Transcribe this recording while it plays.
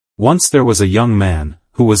Once there was a young man,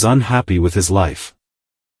 who was unhappy with his life.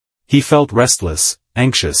 He felt restless,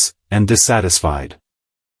 anxious, and dissatisfied.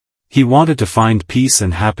 He wanted to find peace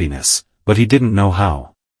and happiness, but he didn't know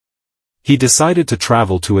how. He decided to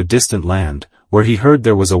travel to a distant land, where he heard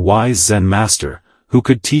there was a wise Zen master, who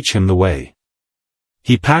could teach him the way.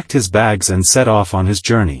 He packed his bags and set off on his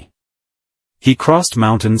journey. He crossed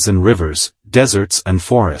mountains and rivers, deserts and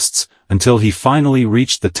forests, until he finally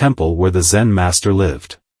reached the temple where the Zen master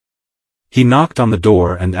lived. He knocked on the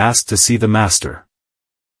door and asked to see the master.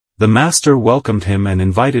 The master welcomed him and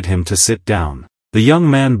invited him to sit down. The young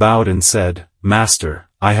man bowed and said, "Master,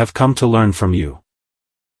 I have come to learn from you.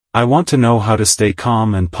 I want to know how to stay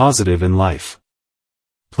calm and positive in life.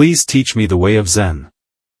 Please teach me the way of Zen."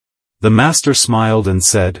 The master smiled and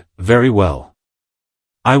said, "Very well.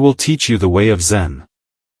 I will teach you the way of Zen.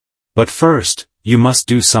 But first, you must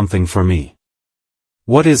do something for me."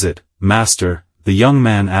 "What is it, master?" the young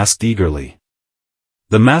man asked eagerly.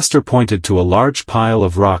 The master pointed to a large pile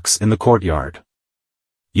of rocks in the courtyard.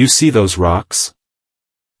 "You see those rocks?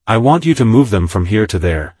 I want you to move them from here to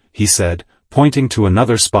there," he said, pointing to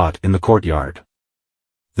another spot in the courtyard.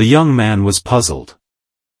 The young man was puzzled.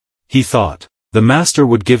 He thought, the master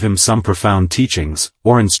would give him some profound teachings,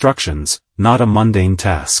 or instructions, not a mundane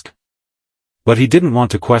task. But he didn't want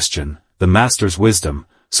to question the master's wisdom,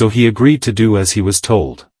 so he agreed to do as he was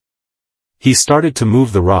told. He started to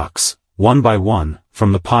move the rocks, one by one,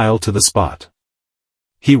 from the pile to the spot.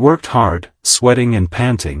 He worked hard, sweating and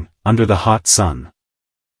panting, under the hot sun.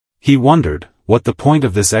 He wondered what the point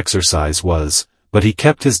of this exercise was, but he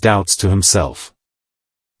kept his doubts to himself.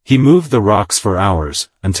 He moved the rocks for hours,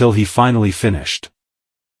 until he finally finished.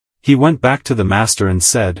 He went back to the master and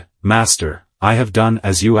said, "Master, I have done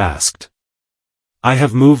as you asked. I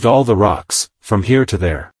have moved all the rocks, from here to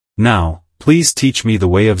there. Now, please teach me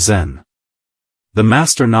the way of Zen." The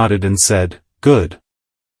master nodded and said, "Good.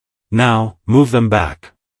 Now, move them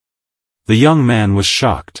back." The young man was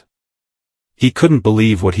shocked. He couldn't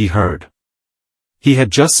believe what he heard. He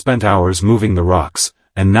had just spent hours moving the rocks,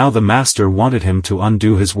 and now the master wanted him to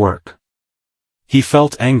undo his work. He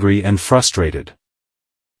felt angry and frustrated.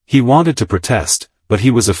 He wanted to protest, but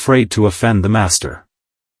he was afraid to offend the master.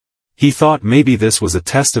 He thought maybe this was a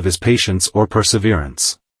test of his patience or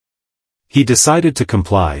perseverance. He decided to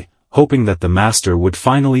comply, hoping that the master would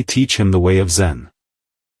finally teach him the way of Zen.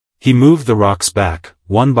 He moved the rocks back,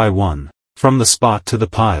 one by one, from the spot to the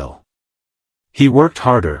pile. He worked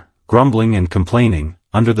harder, grumbling and complaining,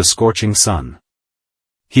 under the scorching sun.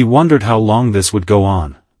 He wondered how long this would go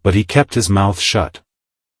on, but he kept his mouth shut.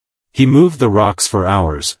 He moved the rocks for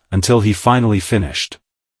hours, until he finally finished.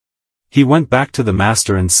 He went back to the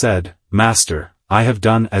master and said, "Master, I have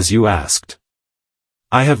done as you asked.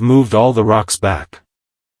 I have moved all the rocks back.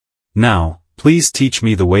 Now, please teach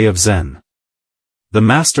me the way of Zen." The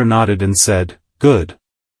master nodded and said, "Good.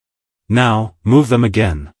 Now, move them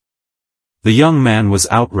again." The young man was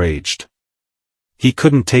outraged. He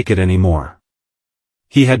couldn't take it anymore.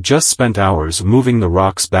 He had just spent hours moving the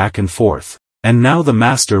rocks back and forth, and now the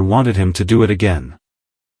master wanted him to do it again.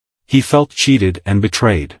 He felt cheated and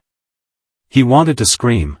betrayed. He wanted to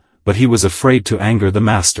scream, but he was afraid to anger the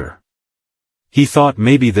master. He thought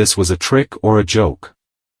maybe this was a trick or a joke.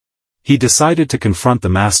 He decided to confront the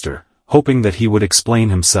master, hoping that he would explain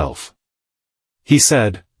himself. He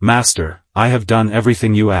said, "Master, I have done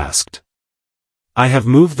everything you asked. I have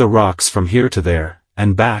moved the rocks from here to there,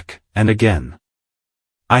 and back, and again.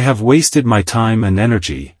 I have wasted my time and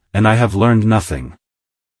energy, and I have learned nothing.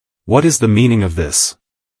 What is the meaning of this?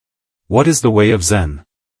 What is the way of Zen?"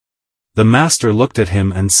 The master looked at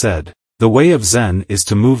him and said, "The way of Zen is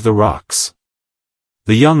to move the rocks."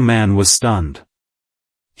 The young man was stunned.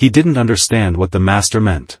 He didn't understand what the master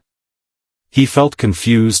meant. He felt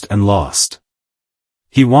confused and lost.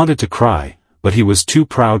 He wanted to cry, but he was too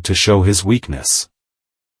proud to show his weakness.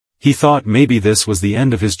 He thought maybe this was the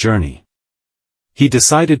end of his journey. He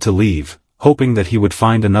decided to leave, hoping that he would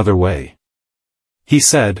find another way. He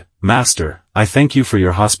said, "Master, I thank you for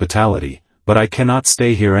your hospitality, but I cannot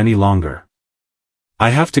stay here any longer. I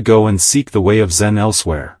have to go and seek the way of Zen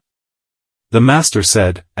elsewhere." The master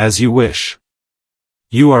said, "As you wish.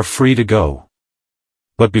 You are free to go.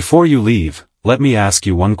 But before you leave, let me ask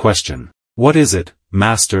you one question." "What is it,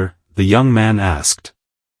 master?" the young man asked.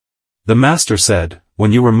 The master said,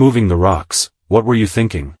 "When you were moving the rocks, what were you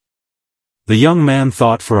thinking?" The young man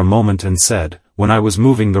thought for a moment and said, "When I was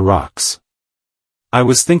moving the rocks, I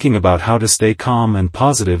was thinking about how to stay calm and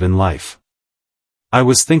positive in life. I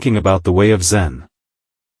was thinking about the way of Zen."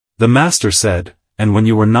 The master said, "And when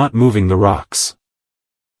you were not moving the rocks,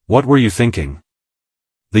 what were you thinking?"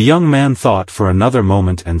 The young man thought for another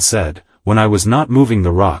moment and said, "When I was not moving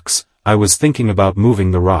the rocks, I was thinking about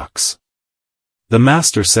moving the rocks." The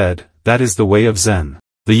master said, "That is the way of Zen."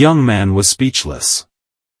 The young man was speechless.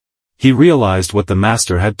 He realized what the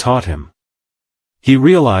master had taught him. He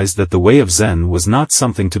realized that the way of Zen was not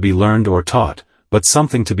something to be learned or taught, but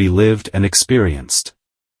something to be lived and experienced.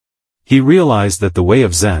 He realized that the way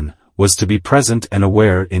of Zen was to be present and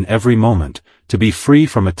aware in every moment, to be free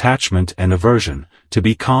from attachment and aversion, to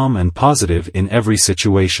be calm and positive in every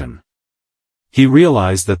situation. He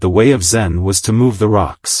realized that the way of Zen was to move the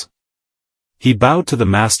rocks. He bowed to the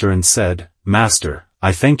master and said, "Master,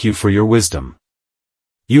 I thank you for your wisdom.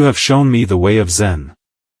 You have shown me the way of Zen.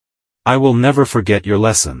 I will never forget your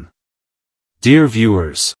lesson." Dear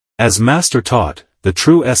viewers, as Master taught, the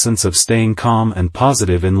true essence of staying calm and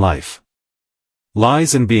positive in life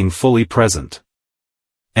lies in being fully present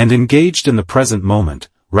and engaged in the present moment,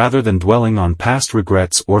 rather than dwelling on past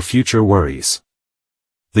regrets or future worries.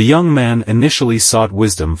 The young man initially sought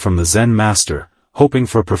wisdom from the Zen master, hoping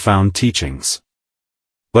for profound teachings,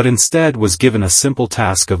 but instead was given a simple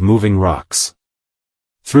task of moving rocks.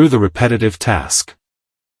 Through the repetitive task,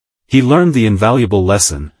 he learned the invaluable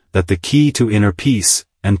lesson that the key to inner peace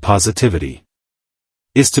and positivity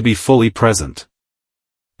is to be fully present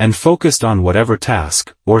and focused on whatever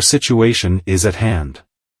task or situation is at hand.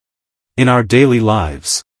 In our daily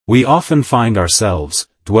lives, we often find ourselves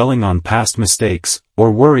dwelling on past mistakes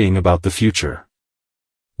or worrying about the future,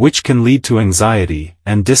 which can lead to anxiety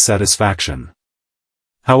and dissatisfaction.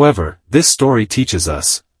 However, this story teaches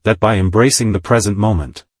us that by embracing the present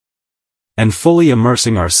moment and fully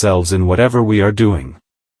immersing ourselves in whatever we are doing,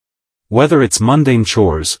 whether it's mundane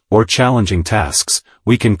chores or challenging tasks,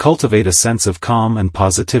 we can cultivate a sense of calm and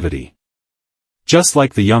positivity. Just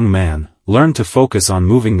like the young man learned to focus on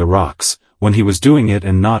moving the rocks when he was doing it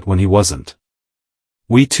and not when he wasn't,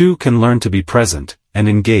 we too can learn to be present and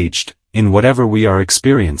engaged in whatever we are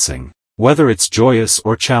experiencing, whether it's joyous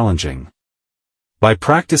or challenging. By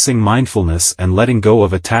practicing mindfulness and letting go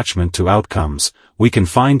of attachment to outcomes, we can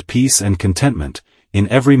find peace and contentment in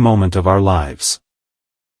every moment of our lives.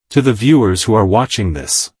 To the viewers who are watching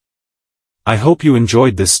this, I hope you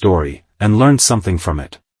enjoyed this story and learned something from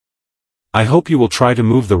it. I hope you will try to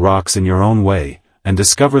move the rocks in your own way and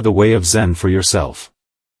discover the way of Zen for yourself.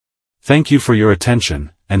 Thank you for your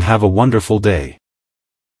attention, and have a wonderful day.